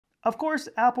Of course,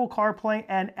 Apple CarPlay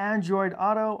and Android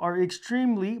Auto are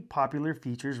extremely popular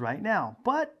features right now,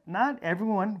 but not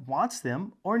everyone wants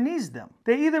them or needs them.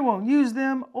 They either won't use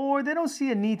them or they don't see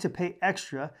a need to pay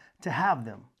extra to have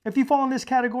them. If you fall in this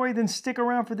category, then stick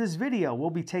around for this video.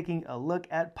 We'll be taking a look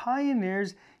at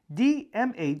Pioneer's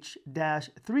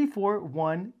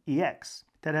DMH-341EX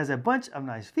that has a bunch of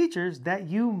nice features that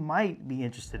you might be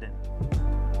interested in.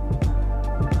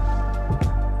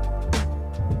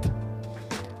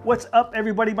 What's up,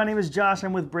 everybody? My name is Josh.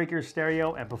 I'm with Breaker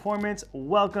Stereo and Performance.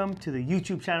 Welcome to the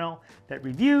YouTube channel that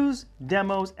reviews,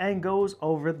 demos, and goes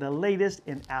over the latest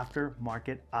in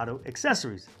aftermarket auto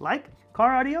accessories like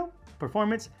car audio,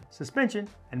 performance, suspension,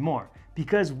 and more,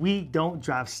 because we don't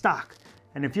drive stock.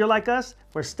 And if you're like us,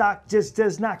 where stock just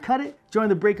does not cut it, join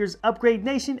the Breakers Upgrade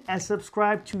Nation and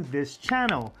subscribe to this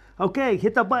channel. Okay,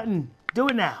 hit the button. Do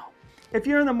it now. If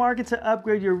you're in the market to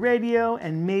upgrade your radio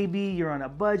and maybe you're on a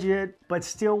budget but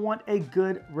still want a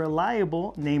good,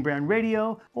 reliable name brand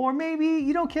radio, or maybe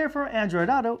you don't care for Android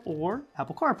Auto or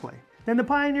Apple CarPlay, then the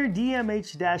Pioneer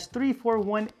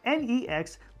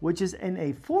DMH-341EX, which is an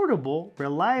affordable,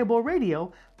 reliable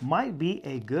radio, might be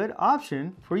a good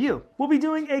option for you. We'll be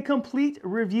doing a complete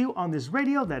review on this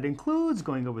radio that includes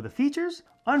going over the features,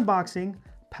 unboxing,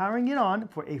 powering it on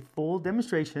for a full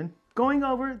demonstration, going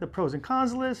over the pros and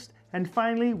cons list, and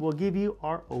finally, we'll give you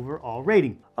our overall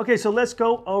rating. Okay, so let's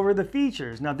go over the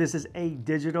features. Now, this is a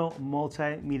digital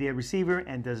multimedia receiver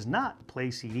and does not play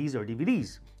CDs or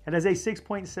DVDs. It has a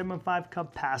 6.75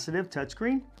 capacitive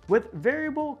touchscreen with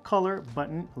variable color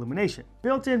button illumination.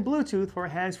 Built-in Bluetooth for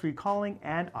hands-free calling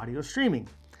and audio streaming.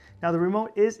 Now, the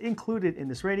remote is included in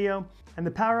this radio, and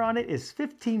the power on it is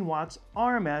 15 watts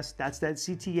RMS, that's that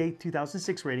CTA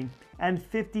 2006 rating, and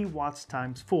 50 watts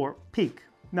times 4 peak.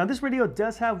 Now, this radio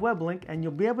does have Weblink and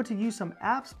you'll be able to use some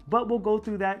apps, but we'll go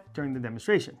through that during the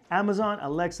demonstration. Amazon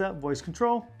Alexa voice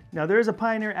control. Now, there is a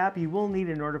Pioneer app you will need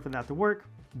in order for that to work.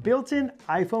 Built-in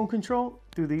iPhone control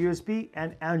through the USB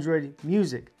and Android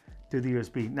Music through the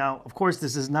USB. Now, of course,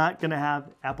 this is not gonna have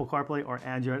Apple CarPlay or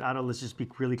Android Auto. Let's just be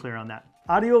really clear on that.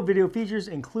 Audio video features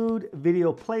include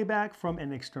video playback from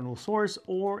an external source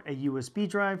or a USB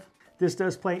drive. This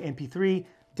does play MP3,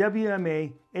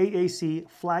 WMA, AAC,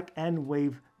 FLAC, and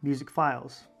WAV music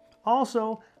files.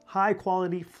 Also, high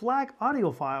quality FLAC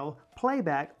audio file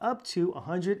playback up to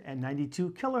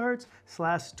 192 kilohertz /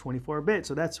 24-bit.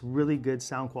 So that's really good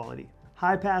sound quality.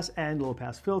 High pass and low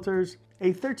pass filters,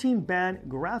 a 13-band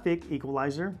graphic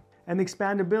equalizer, and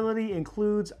expandability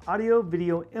includes audio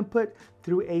video input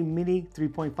through a mini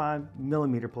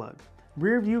 3.5mm plug,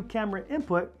 rear view camera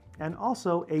input, and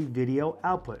also a video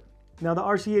output. Now, the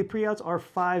RCA preouts are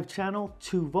 5-channel,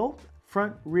 2-volt,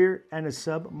 front, rear, and a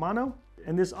sub mono.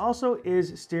 And this also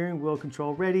is steering wheel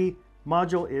control ready.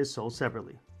 Module is sold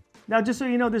separately. Now, just so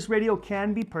you know, this radio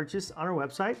can be purchased on our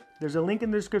website. There's a link in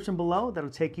the description below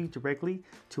that'll take you directly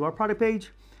to our product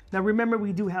page. Now, remember,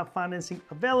 we do have financing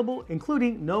available,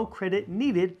 including no credit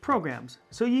needed programs.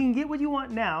 So you can get what you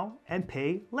want now and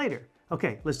pay later.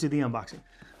 Okay, let's do the unboxing.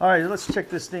 All right, let's check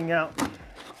this thing out.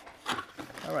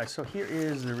 All right, so here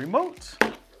is the remote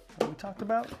that we talked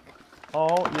about.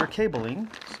 All your cabling.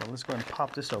 So let's go ahead and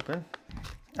pop this open.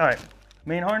 All right,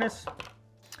 main harness.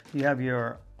 You have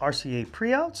your RCA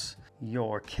preouts,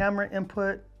 your camera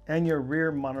input, and your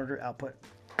rear monitor output.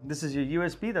 This is your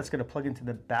USB that's gonna plug into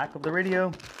the back of the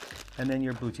radio, and then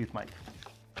your Bluetooth mic.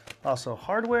 Also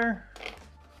hardware,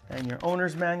 and your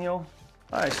owner's manual.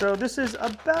 All right, so this is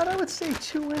about, I would say,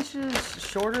 2 inches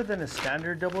shorter than a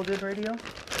standard double DIN radio.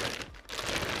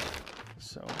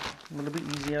 So a little bit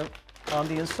easier on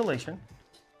the installation.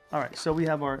 All right, so we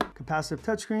have our capacitive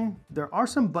touchscreen. There are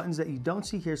some buttons that you don't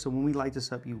see here, so when we light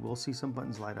this up, you will see some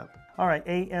buttons light up. All right,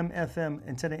 AM, FM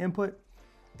antenna input.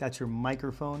 That's your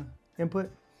microphone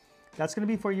input. That's gonna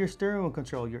be for your steering wheel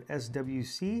control. Your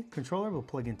SWC controller will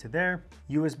plug into there.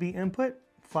 USB input,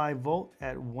 5-volt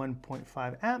at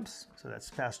 1.5 amps, so that's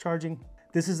fast charging.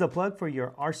 This is the plug for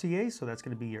your RCA, so that's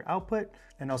gonna be your output,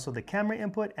 and also the camera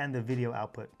input and the video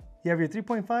output. You have your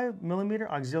 3.5mm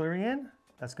auxiliary in,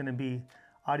 that's gonna be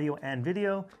audio and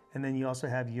video, and then you also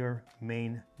have your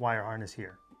main wire harness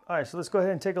here. All right, so let's go ahead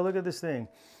and take a look at this thing.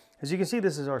 As you can see,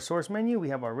 this is our source menu. We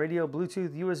have our radio,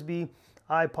 Bluetooth, USB,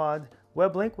 iPod,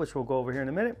 Weblink, which we'll go over here in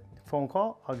a minute, phone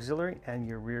call, auxiliary, and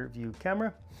your rear view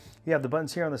camera. You have the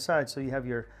buttons here on the side, so you have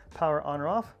your power on or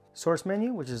off, source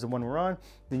menu, which is the one we're on,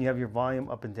 then you have your volume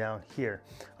up and down here.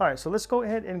 All right, so let's go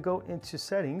ahead and go into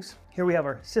settings. Here we have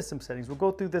our system settings. We'll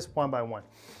go through this one by one.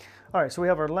 All right, so we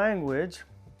have our language.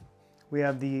 We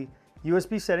have the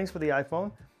USB settings for the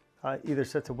iPhone, either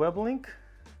set to Weblink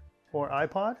or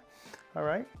iPod. All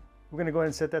right, we're gonna go ahead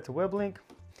and set that to Weblink.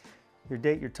 your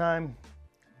date, your time,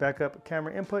 backup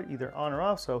camera input, either on or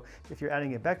off. So if you're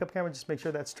adding a backup camera, just make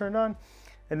sure that's turned on.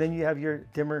 And then you have your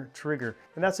dimmer trigger.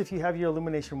 And that's if you have your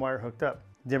illumination wire hooked up.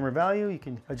 Dimmer value, you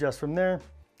can adjust from there.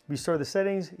 Restore the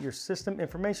settings, your system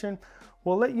information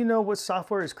will let you know what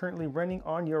software is currently running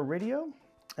on your radio.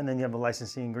 And then you have a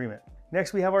licensing agreement.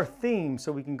 Next, we have our theme.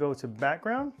 So we can go to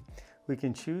background. We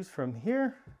can choose from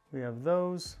here. We have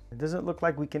those. It doesn't look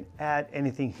like we can add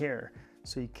anything here.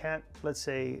 So you can't, let's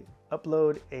say,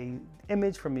 upload a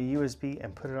image from a USB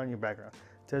and put it on your background.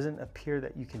 It doesn't appear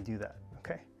that you can do that,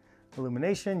 okay?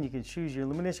 Illumination, you can choose your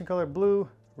illumination color, blue,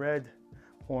 red,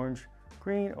 orange,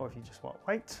 green, or if you just want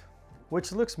white,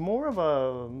 which looks more of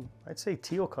a, I'd say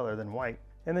teal color than white.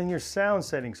 And then your sound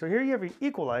settings. So here you have your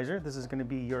equalizer. This is gonna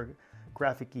be your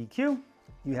graphic EQ.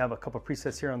 You have a couple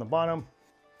presets here on the bottom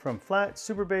from flat,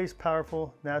 super bass,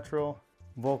 powerful, natural,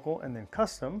 vocal, and then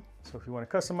custom. So if you want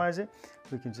to customize it,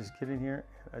 we can just get in here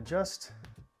and adjust.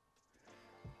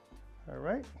 All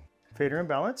right, fader and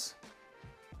balance.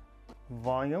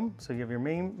 Volume, so you have your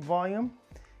main volume,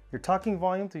 your talking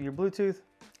volume through your Bluetooth,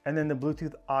 and then the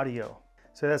Bluetooth audio.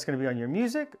 So that's going to be on your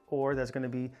music, or that's going to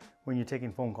be when you're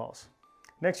taking phone calls.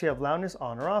 Next, you have loudness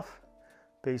on or off,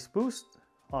 bass boost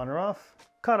on or off,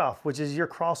 cutoff, which is your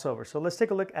crossover. So let's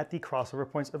take a look at the crossover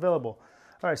points available.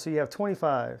 All right, so you have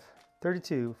 25,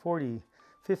 32, 40,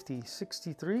 50,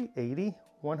 63, 80,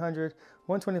 100,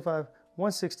 125,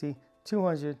 160,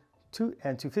 200,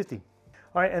 and 250.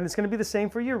 All right, and it's gonna be the same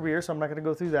for your rear, so I'm not gonna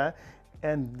go through that.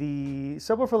 And the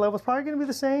subwoofer level is probably gonna be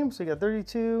the same. So you got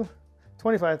 32,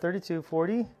 25, 32,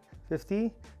 40,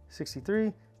 50,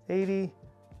 63, 80,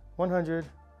 100,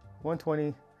 120,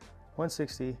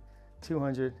 160,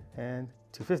 200, and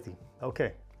 250.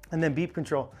 Okay, and then beep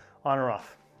control on or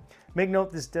off. Make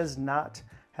note, this does not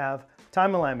have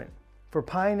time alignment. For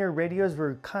Pioneer radios,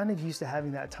 we're kind of used to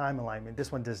having that time alignment.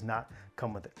 This one does not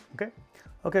come with it, okay?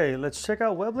 Okay, let's check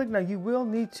out Weblink. Now you will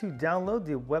need to download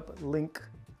the Weblink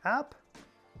app.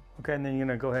 Okay, and then you're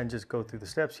gonna go ahead and just go through the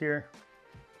steps here.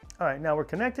 All right, now we're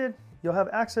connected. You'll have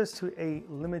access to a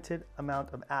limited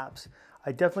amount of apps.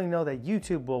 I definitely know that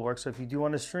YouTube will work, so if you do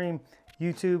want to stream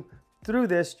YouTube through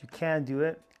this, you can do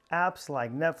it. Apps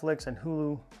like Netflix and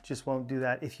Hulu just won't do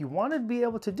that. If you want to be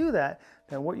able to do that,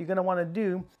 then what you're going to want to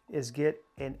do is get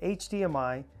an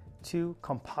HDMI to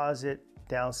composite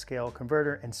downscale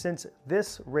converter. And since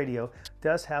this radio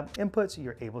does have inputs,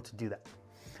 you're able to do that.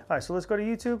 All right, so let's go to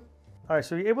YouTube. All right,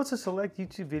 so you're able to select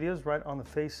YouTube videos right on the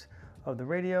face of the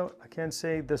radio. I can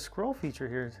say the scroll feature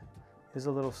here is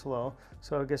a little slow.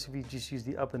 So I guess if you just use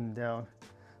the up and down,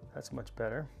 that's much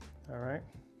better. All right.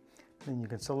 Then you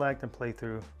can select and play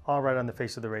through all right on the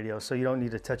face of the radio. So you don't need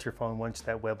to touch your phone once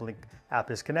that Weblink app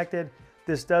is connected.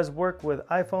 This does work with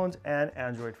iPhones and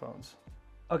Android phones.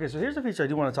 Okay, so here's the feature I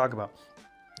do want to talk about.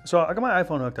 So I got my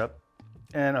iPhone hooked up,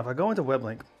 and if I go into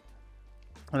Weblink,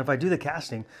 and if I do the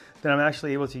casting, then I'm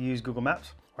actually able to use Google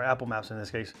Maps, or Apple Maps in this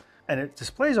case. And it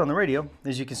displays on the radio,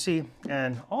 as you can see,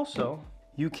 and also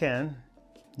you can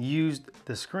use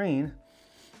the screen,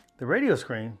 the radio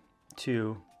screen,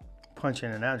 to punch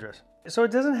in an address. So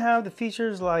it doesn't have the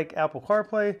features like Apple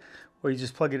CarPlay, where you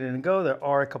just plug it in and go. There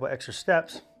are a couple extra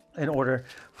steps in order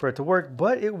for it to work,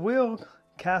 but it will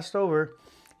cast over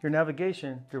your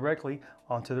navigation directly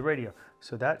onto the radio.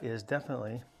 So that is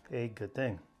definitely a good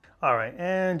thing. All right,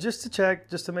 and just to check,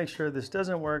 just to make sure this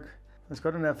doesn't work, let's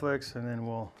go to Netflix and then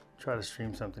we'll try to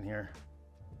stream something here.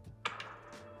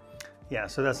 Yeah,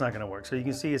 so that's not gonna work. So you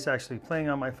can see it's actually playing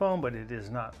on my phone, but it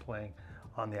is not playing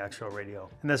on the actual radio.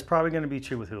 And that's probably gonna be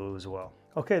true with Hulu as well.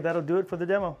 Okay, that'll do it for the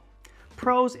demo.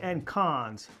 Pros and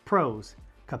cons. Pros: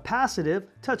 capacitive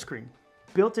touchscreen,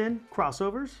 built-in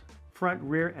crossovers, front,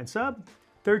 rear, and sub,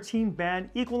 13-band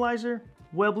equalizer,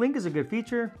 Weblink is a good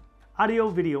feature, audio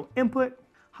video input,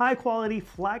 high quality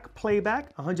FLAC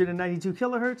playback, 192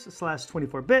 kilohertz /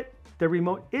 24-bit. The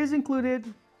remote is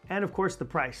included, and of course the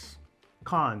price.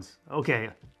 Cons, okay,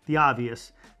 the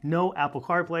obvious: no Apple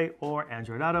CarPlay or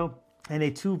Android Auto, and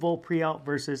a 2-volt preout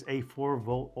versus a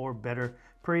 4-volt or better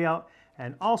preout,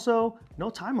 and also no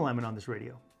time alignment on this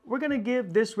radio. We're gonna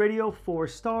give this radio 4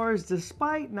 stars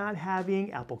despite not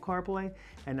having Apple CarPlay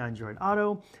and Android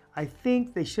Auto. I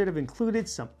think they should have included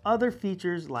some other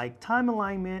features like time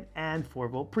alignment and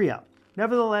 4-volt preout.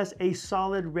 Nevertheless, a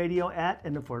solid radio at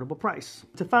an affordable price.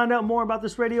 To find out more about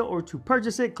this radio or to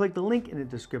purchase it, click the link in the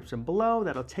description below.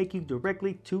 That'll take you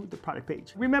directly to the product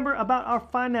page. Remember about our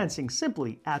financing.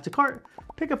 Simply add to cart,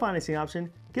 pick a financing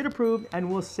option, get approved, and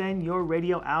we'll send your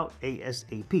radio out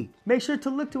ASAP. Make sure to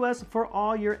look to us for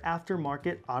all your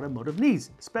aftermarket automotive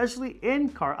needs, especially in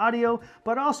car audio,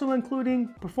 but also including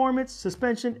performance,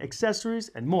 suspension, accessories,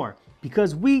 and more,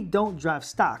 because we don't drive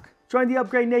stock. Join the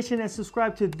Upgrade Nation and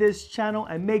subscribe to this channel,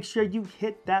 and make sure you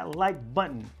hit that like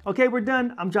button. Okay, we're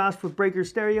done. I'm Josh with Breaker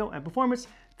Stereo and Performance.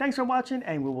 Thanks for watching,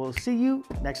 and we will see you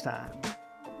next time.